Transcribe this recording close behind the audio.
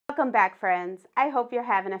Welcome back, friends. I hope you're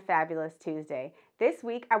having a fabulous Tuesday. This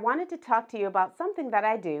week, I wanted to talk to you about something that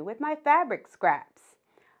I do with my fabric scraps.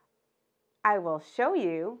 I will show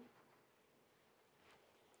you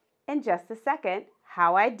in just a second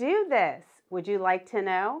how I do this. Would you like to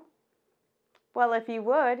know? Well, if you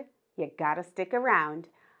would, you gotta stick around.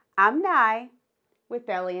 I'm Nye with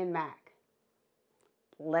Ellie and Mac.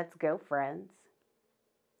 Let's go, friends.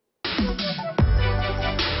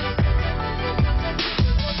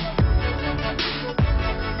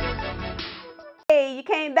 Hey, you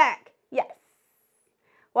came back. Yes.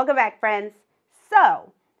 Welcome back, friends.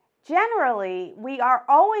 So, generally, we are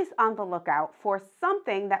always on the lookout for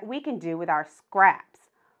something that we can do with our scraps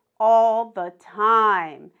all the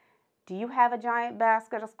time. Do you have a giant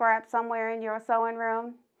basket of scraps somewhere in your sewing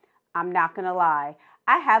room? I'm not going to lie.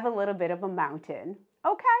 I have a little bit of a mountain.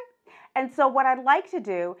 Okay. And so what I'd like to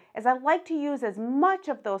do is I'd like to use as much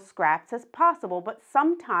of those scraps as possible, but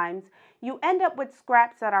sometimes you end up with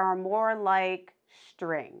scraps that are more like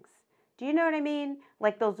strings. Do you know what I mean?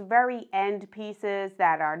 Like those very end pieces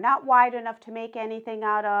that are not wide enough to make anything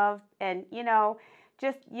out of. And,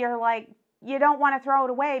 just you're like, you don't want to throw it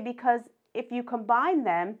away because if you combine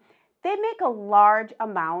them, they make a large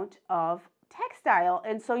amount of textile.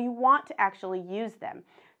 And so you want to actually use them.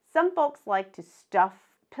 Some folks like to stuff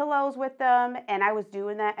pillows with them, and I was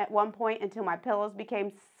doing that at one point until my pillows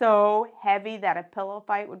became so heavy that a pillow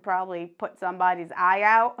fight would probably put somebody's eye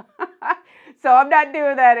out. So I'm not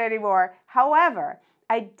doing that anymore. However,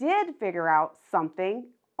 I did figure out something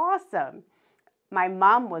awesome. My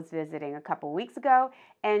mom was visiting a couple weeks ago,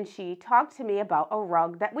 and she talked to me about a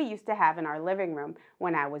rug that we used to have in our living room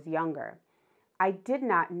when I was younger. I did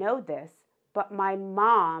not know this, but my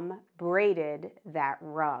mom braided that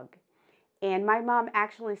rug. And my mom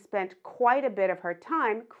actually spent quite a bit of her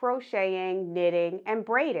time crocheting, knitting, and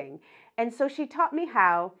braiding. And so she taught me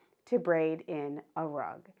how to braid in a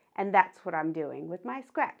rug. And that's what I'm doing with my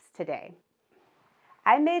scraps today.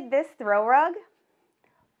 I made this throw rug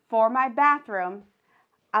for my bathroom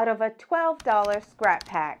out of a $12 scrap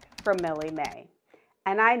pack from Millie Mae.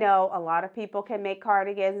 And I know a lot of people can make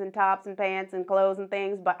cardigans and tops and pants and clothes and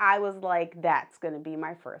things, but I was like, that's going to be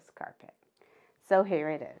my first carpet. So here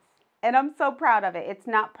it is. And I'm so proud of it. It's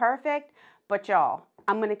not perfect, but y'all,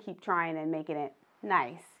 I'm going to keep trying and making it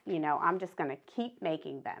nice. I'm just going to keep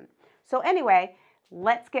making them. So anyway,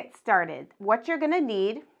 let's get started. What you're going to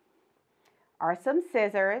need are some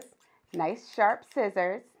scissors, nice sharp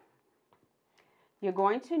scissors. You're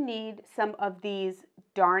going to need some of these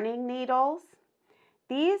darning needles.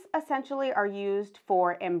 These essentially are used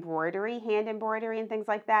for embroidery, hand embroidery and things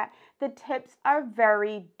like that. The tips are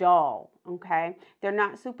very dull, okay? They're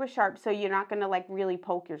not super sharp, so you're not gonna like really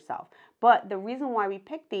poke yourself. But the reason why we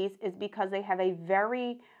pick these is because they have a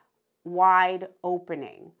very wide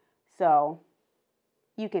opening. So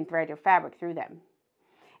you can thread your fabric through them.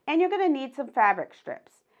 And you're gonna need some fabric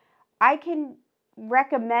strips. I can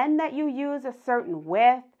recommend that you use a certain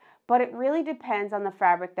width, but it really depends on the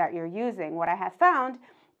fabric that you're using. What I have found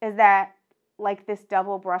is that, like this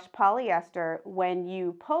double brush polyester, when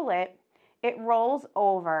you pull it, it rolls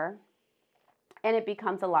over and it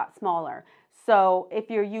becomes a lot smaller. So if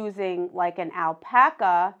you're using like an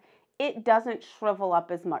alpaca, it doesn't shrivel up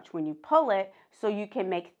as much when you pull it, so you can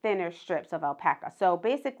make thinner strips of alpaca. So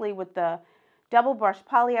basically with the double brush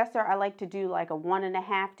polyester, I like to do like a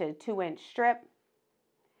 1.5 to 2 inch strip,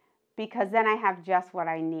 because then I have just what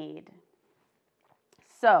I need.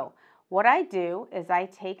 So what I do is I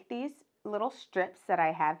take these little strips that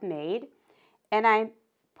I have made and I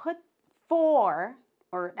put 4,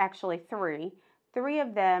 or actually 3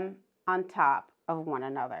 of them on top of one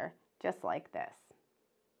another, just like this.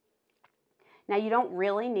 Now you don't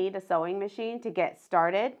really need a sewing machine to get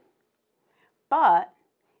started, but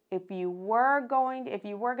if you were going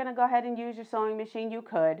to go ahead and use your sewing machine, you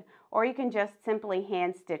could, or you can just simply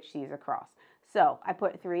hand stitch these across. So I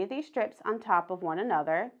put 3 of these strips on top of one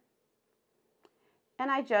another,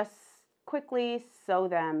 and I just quickly sew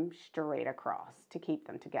them straight across to keep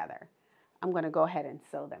them together. I'm going to go ahead and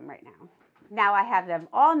sew them right now. Now I have them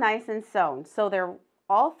all nice and sewn. So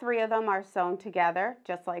all 3 of them are sewn together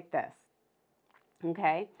just like this.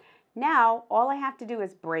 Okay. Now all I have to do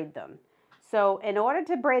is braid them. So in order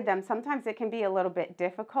to braid them, sometimes it can be a little bit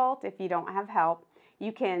difficult if you don't have help.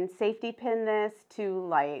 You can safety pin this to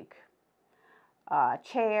like a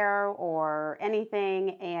chair or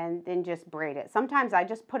anything and then just braid it. Sometimes I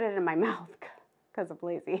just put it in my mouth because I'm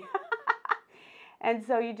lazy. And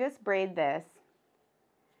so you just braid this.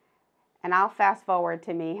 And I'll fast forward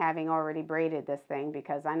to me having already braided this thing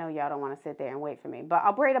because I know y'all don't want to sit there and wait for me. But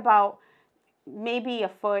I'll braid about maybe a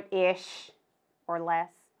foot-ish or less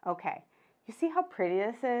Okay, you see how pretty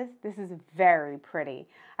this is? This is very pretty.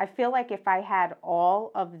 I feel like if I had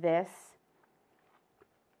all of this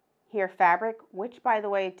here fabric, which by the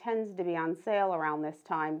way tends to be on sale around this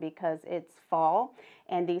time because it's fall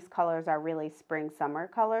and these colors are really spring summer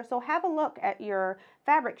colors. So have a look at your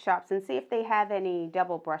fabric shops and see if they have any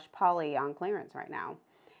double brush poly on clearance right now.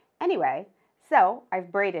 Anyway, so I've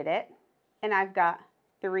braided it and I've got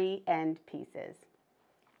 3 end pieces.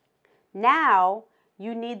 Now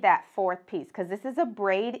you need that 4th piece because this is a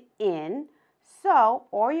braid in. So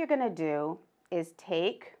all you're going to do is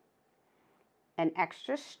take an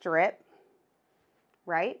extra strip,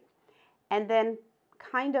 right? And then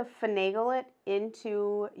kind of finagle it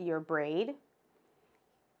into your braid.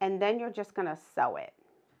 And then you're just going to sew it.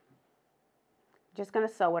 Just going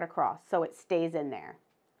to sew it across so it stays in there.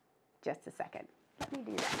 Just a second. Let me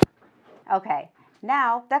do that. Okay,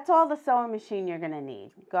 now that's all the sewing machine you're going to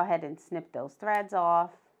need. Go ahead and snip those threads off.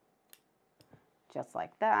 Just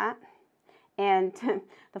like that. And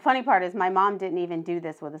the funny part is my mom didn't even do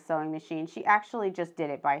this with a sewing machine. She actually just did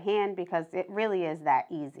it by hand because it really is that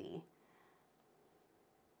easy.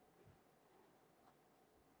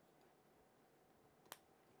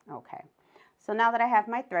 Okay, so now that I have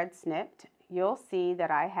my thread snipped, you'll see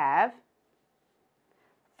that I have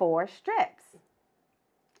 4 strips.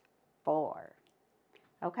 4.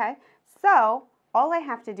 Okay, so all I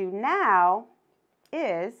have to do now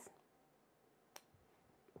is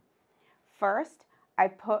first, I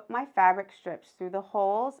put my fabric strips through the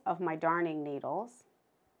holes of my darning needles.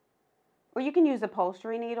 Or you can use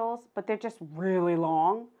upholstery needles, but they're just really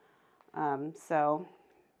long. So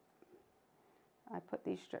I put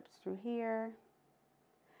these strips through here.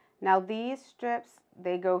 Now these strips,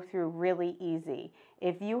 they go through really easy.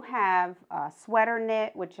 If you have a sweater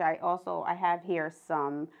knit, which I have here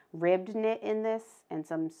some ribbed knit in this and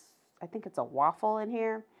some, I think it's a waffle in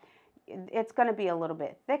here. It's going to be a little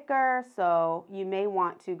bit thicker, so you may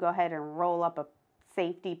want to go ahead and roll up a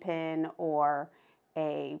safety pin or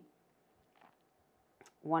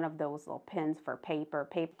one of those little pins for paper.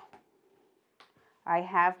 I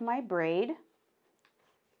have my braid,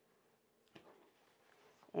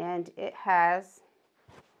 and it has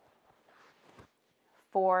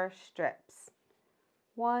 4 strips.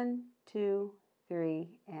 1, 2, 3,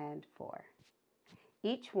 and 4.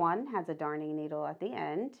 Each one has a darning needle at the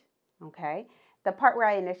end. Okay, the part where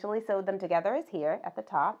I initially sewed them together is here at the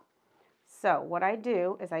top. So what I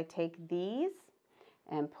do is I take these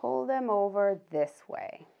and pull them over this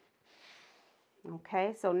way.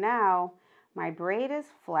 Okay, so now my braid is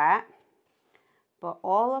flat, but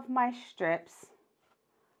all of my strips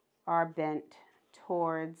are bent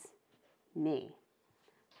towards me,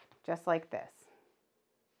 just like this.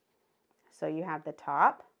 So you have the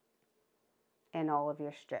top and all of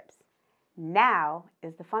your strips. Now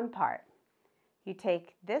is the fun part. You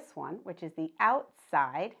take this one, which is the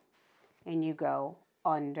outside, and you go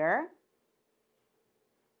under,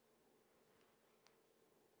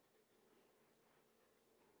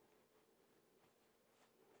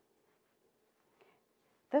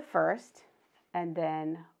 the first, and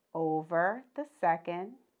then over the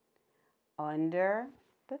second, under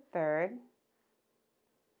the third.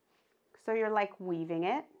 So you're like weaving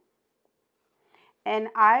it. And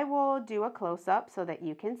I will do a close-up so that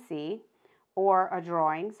you can see, or a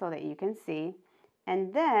drawing so that you can see.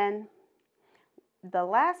 And then the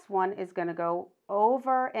last one is going to go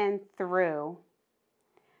over and through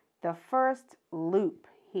the first loop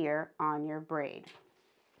here on your braid.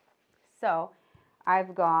 So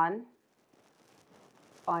I've gone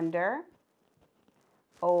under,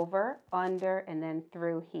 over, under, and then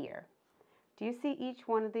through here. Do you see each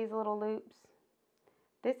one of these little loops?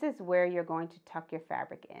 This is where you're going to tuck your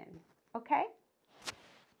fabric in, okay?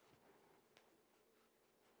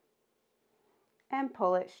 And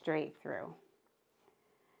pull it straight through.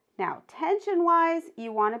 Now, tension-wise,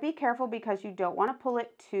 you want to be careful because you don't want to pull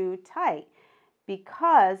it too tight,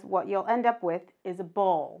 because what you'll end up with is a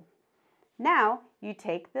bowl. Now, you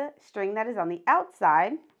take the string that is on the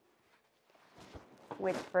outside,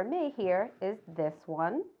 which for me here is this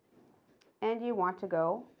one, and you want to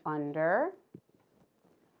go under,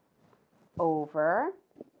 over,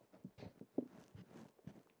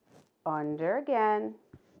 under again,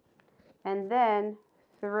 and then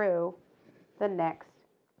through the next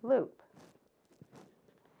loop.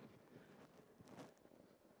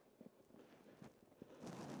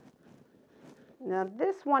 Now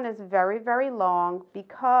this one is very, very long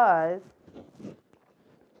because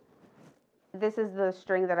this is the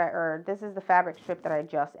string that this is the fabric strip that I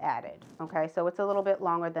just added. Okay, so it's a little bit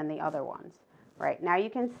longer than the other ones. Right, now you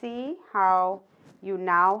can see how you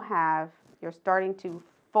now have, you're starting to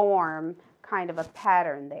form kind of a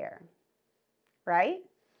pattern there, right?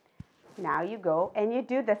 Now you go and you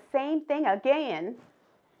do the same thing again.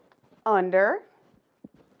 Under,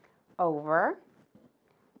 over,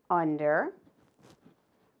 under,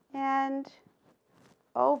 and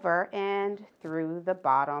over and through the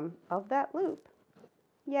bottom of that loop.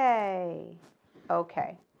 Yay!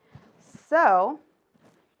 Okay, so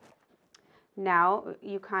now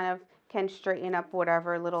you kind of can straighten up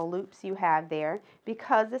whatever little loops you have there.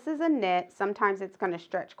 Because this is a knit, sometimes it's going to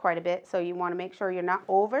stretch quite a bit, so you want to make sure you're not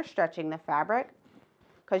overstretching the fabric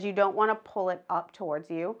because you don't want to pull it up towards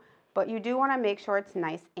you, but you do want to make sure it's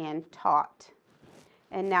nice and taut.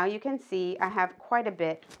 And now you can see I have quite a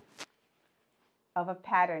bit of a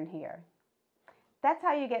pattern here. That's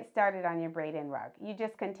how you get started on your braid-in rug. You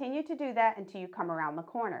just continue to do that until you come around the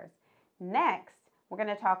corners. Next, we're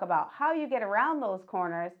going to talk about how you get around those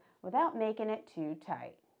corners without making it too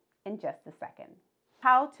tight in just a second.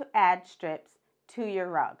 How to add strips to your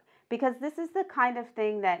rug, because this is the kind of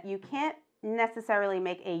thing that you can't necessarily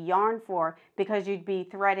make a yarn for because you'd be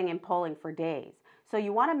threading and pulling for days. So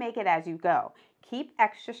you want to make it as you go. Keep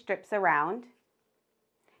extra strips around.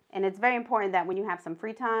 And it's very important that when you have some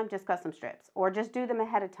free time, just cut some strips or just do them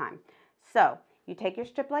ahead of time. So you take your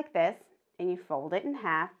strip like this and you fold it in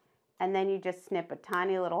half, and then you just snip a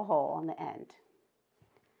tiny little hole on the end.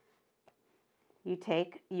 You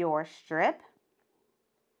take your strip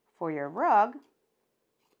for your rug,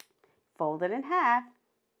 fold it in half,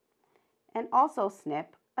 and also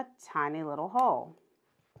snip a tiny little hole.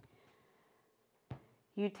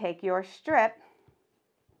 You take your strip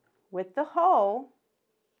with the hole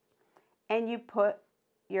and you put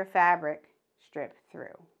your fabric strip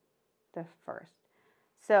through the first.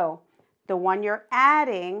 So the one you're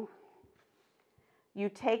adding, you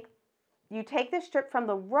take the strip from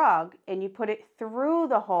the rug and you put it through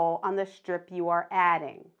the hole on the strip you are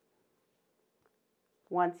adding.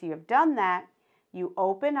 Once you have done that, you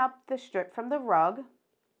open up the strip from the rug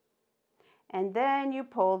and then you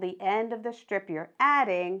pull the end of the strip you're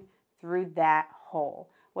adding through that hole.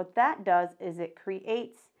 What that does is it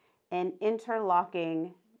creates an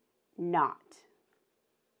interlocking knot.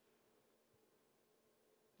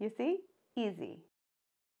 You see? Easy.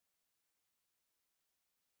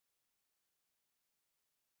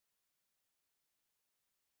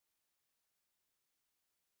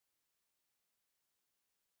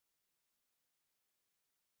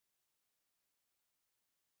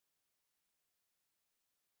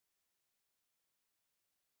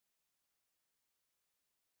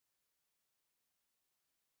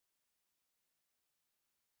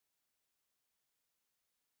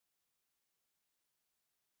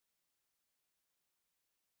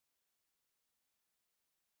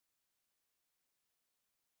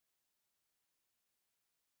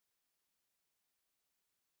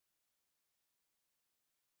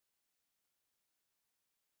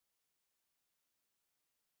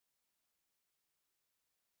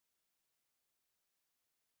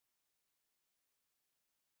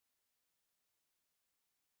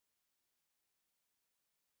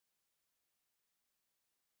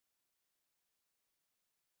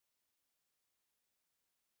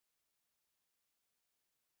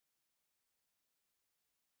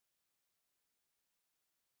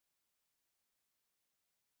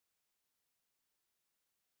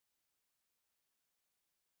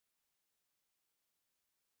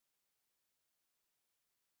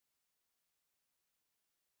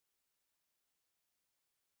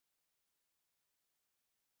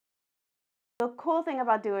 The cool thing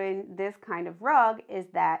about doing this kind of rug is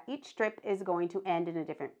that each strip is going to end in a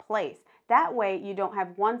different place. That way you don't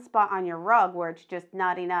have one spot on your rug where it's just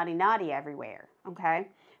knotty, knotty, knotty everywhere, okay?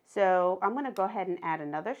 So I'm going to go ahead and add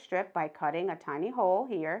another strip by cutting a tiny hole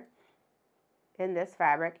here in this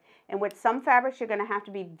fabric. And with some fabrics, you're going to have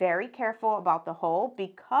to be very careful about the hole,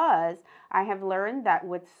 because I have learned that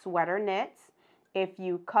with sweater knits, if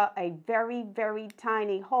you cut a very, very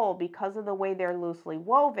tiny hole, because of the way they're loosely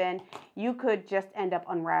woven, you could just end up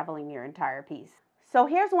unraveling your entire piece. So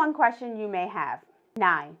here's one question you may have.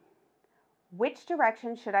 9. Which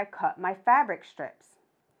direction should I cut my fabric strips?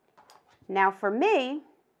 Now for me,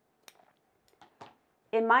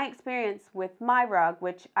 in my experience with my rug,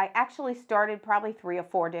 which I actually started probably 3 or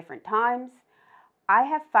 4 different times, I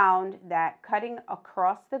have found that cutting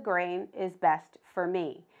across the grain is best for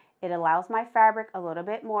me. It allows my fabric a little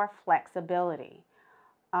bit more flexibility.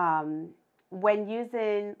 When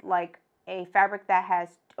using like a fabric that has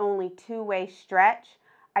only two-way stretch,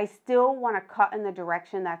 I still want to cut in the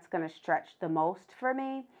direction that's going to stretch the most for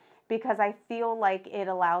me, because I feel like it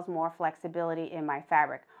allows more flexibility in my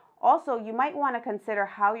fabric. Also, you might want to consider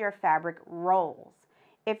how your fabric rolls.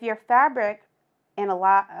 If your fabric and a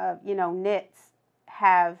lot of, knits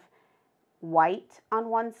have white on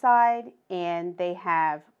one side and they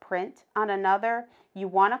have print on another, you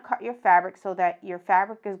want to cut your fabric so that your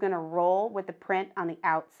fabric is going to roll with the print on the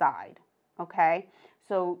outside. Okay,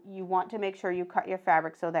 so you want to make sure you cut your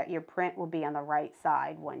fabric so that your print will be on the right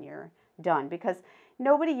side when you're done, because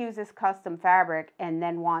nobody uses custom fabric and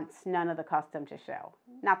then wants none of the custom to show.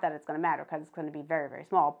 Not that it's going to matter, because it's going to be very, very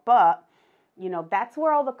small, but that's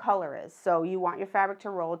where all the color is. So you want your fabric to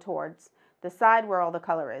roll towards the side where all the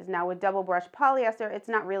color is. Now with double brush polyester, it's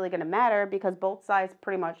not really going to matter because both sides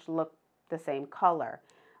pretty much look the same color.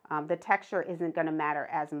 The texture isn't going to matter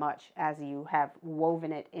as much as you have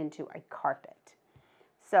woven it into a carpet.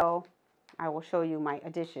 So I will show you my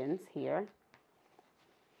additions here.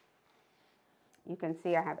 You can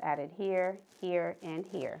see I have added here, here, and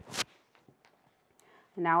here.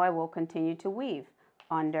 Now I will continue to weave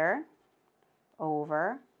under,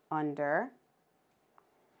 over, under,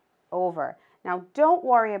 over. Now don't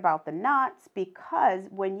worry about the knots, because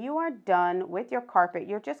when you are done with your carpet,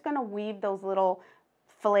 you're just going to weave those little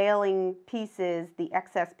flailing pieces, the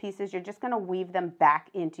excess pieces, you're just going to weave them back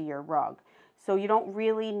into your rug. So you don't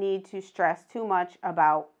really need to stress too much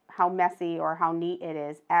about how messy or how neat it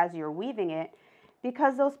is as you're weaving it,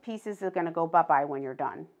 because those pieces are going to go bye-bye when you're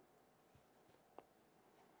done.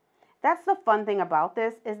 That's the fun thing about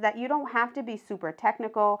this, is that you don't have to be super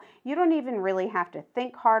technical. You don't even really have to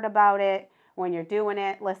think hard about it when you're doing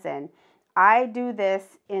it. Listen, I do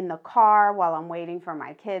this in the car while I'm waiting for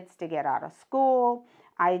my kids to get out of school.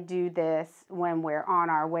 I do this when we're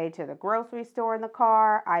on our way to the grocery store in the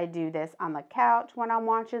car. I do this on the couch when I'm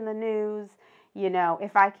watching the news.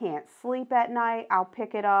 If I can't sleep at night, I'll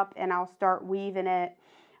pick it up and I'll start weaving it.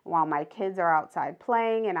 While my kids are outside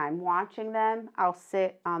playing and I'm watching them, I'll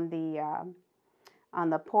sit on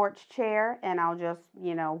the porch chair and I'll just,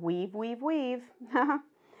 weave, weave, weave.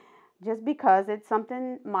 Just because it's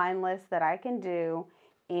something mindless that I can do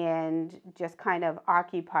and just kind of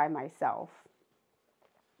occupy myself.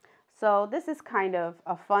 So this is kind of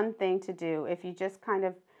a fun thing to do if you just kind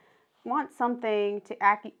of want something to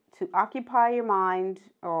occupy your mind,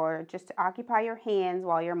 or just to occupy your hands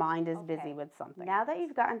while your mind is busy with something. Now that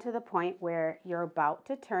you've gotten to the point where you're about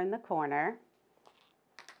to turn the corner,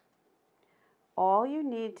 all you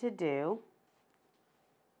need to do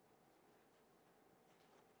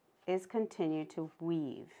is continue to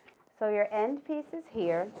weave. So your end piece is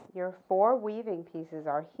here, your 4 weaving pieces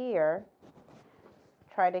are here.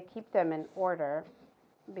 Try to keep them in order,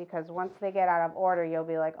 because once they get out of order, you'll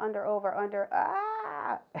be like under, over, under,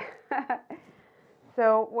 ah!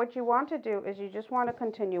 So what you want to do is you just want to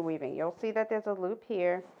continue weaving. You'll see that there's a loop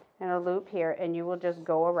here and a loop here, and you will just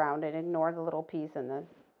go around and ignore the little piece in the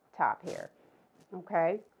top here,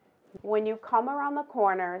 okay? When you come around the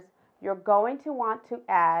corners, you're going to want to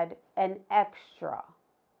add an extra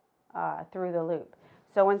through the loop.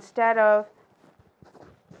 So instead of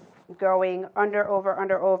going under,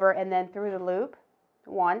 over, and then through the loop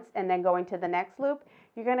once, and then going to the next loop,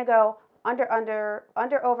 you're going to go under,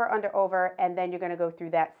 over, and then you're going to go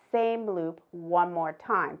through that same loop one more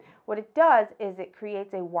time. What it does is it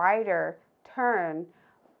creates a wider turn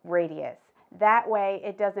radius. That way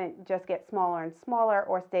it doesn't just get smaller and smaller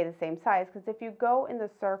or stay the same size, because if you go in the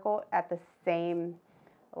circle at the same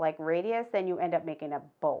radius, then you end up making a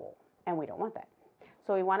bowl, and we don't want that.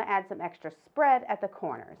 So we want to add some extra spread at the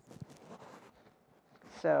corners.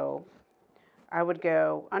 So I would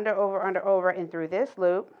go under, over, and through this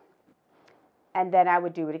loop, and then I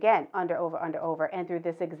would do it again, under, over, and through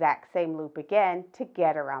this exact same loop again to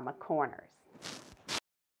get around the corners.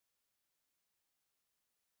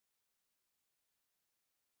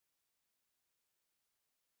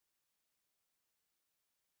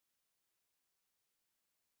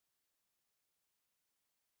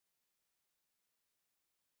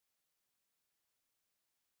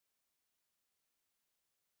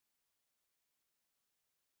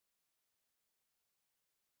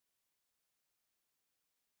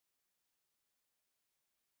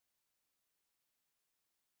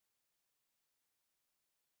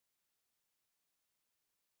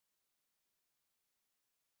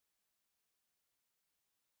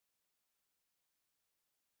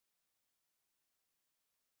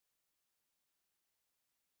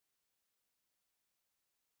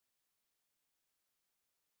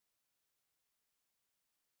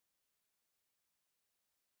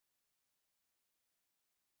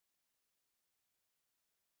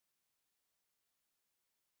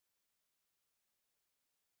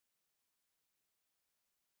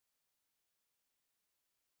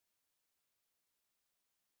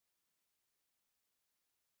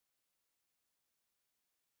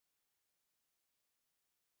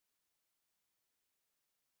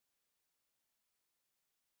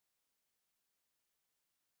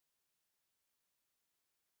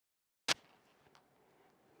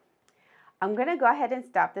 I'm going to go ahead and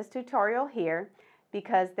stop this tutorial here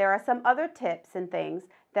because there are some other tips and things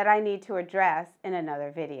that I need to address in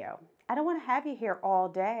another video. I don't want to have you here all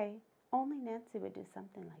day. Only Nancy would do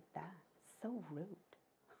something like that. So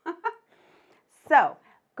rude. So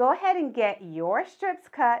go ahead and get your strips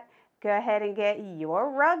cut. Go ahead and get your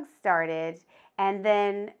rug started. And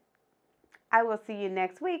then I will see you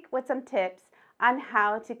next week with some tips on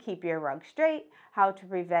how to keep your rug straight, how to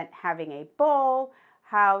prevent having a bowl,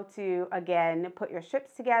 how to, again, put your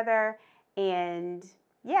strips together, and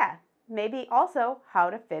yeah, maybe also how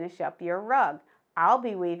to finish up your rug. I'll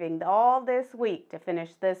be weaving all this week to finish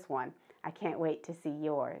this one. I can't wait to see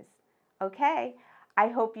yours. Okay, I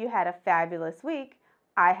hope you had a fabulous week.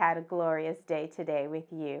 I had a glorious day today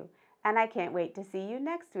with you, and I can't wait to see you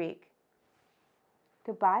next week.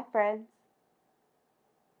 Goodbye, friends.